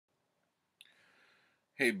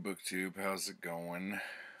Hey BookTube, how's it going?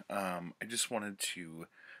 I just wanted to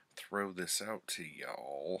throw this out to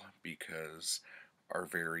y'all because our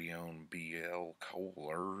very own BL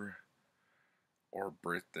Koller, or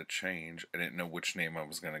Britt The Change, I didn't know which name I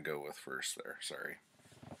was going to go with first there, sorry.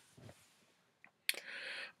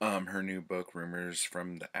 Her new book, Rumours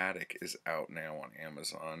from the Attic, is out now on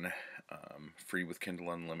Amazon. Free with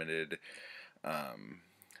Kindle Unlimited,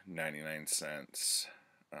 99 cents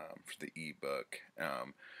for the ebook.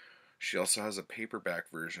 She also has a paperback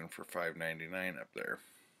version for $5.99 up there.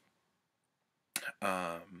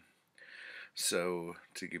 Um, so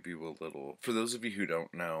to give you a little, for those of you who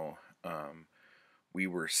don't know, we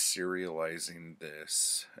were serializing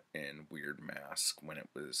this in Weird Mask when it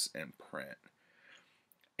was in print,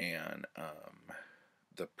 and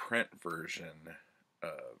the print version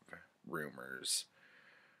of Rumours,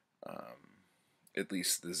 at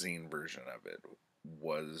least the zine version of it,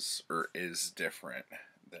 was or is different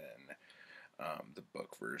than the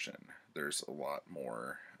book version. There's a lot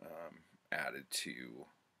more added to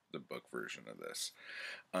the book version of this.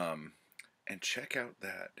 And check out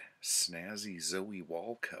that snazzy Zoe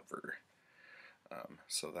wall cover.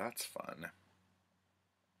 So that's fun.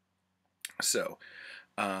 So,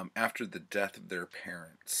 after the death of their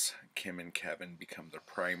parents, Kim and Kevin become the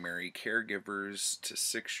primary caregivers to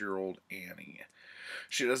 6-year-old Annie.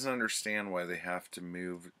 She doesn't understand why they have to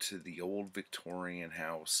move to the old Victorian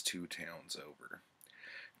house 2 towns over.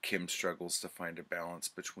 Kim struggles to find a balance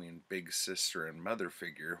between big sister and mother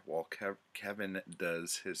figure, while Kevin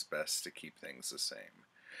does his best to keep things the same.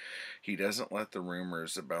 He doesn't let the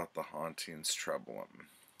rumors about the hauntings trouble him.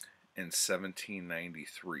 In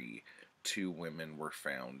 1793, 2 women were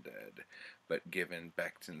found dead, but given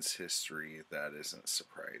Becton's history, that isn't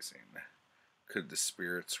surprising. Could the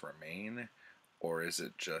spirits remain, or is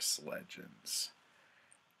it just legends?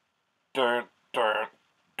 Dun, dun,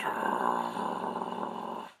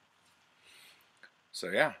 dun. So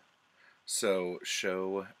yeah, so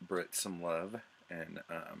show Britt some love and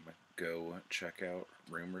go check out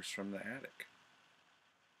Rumours from the Attic.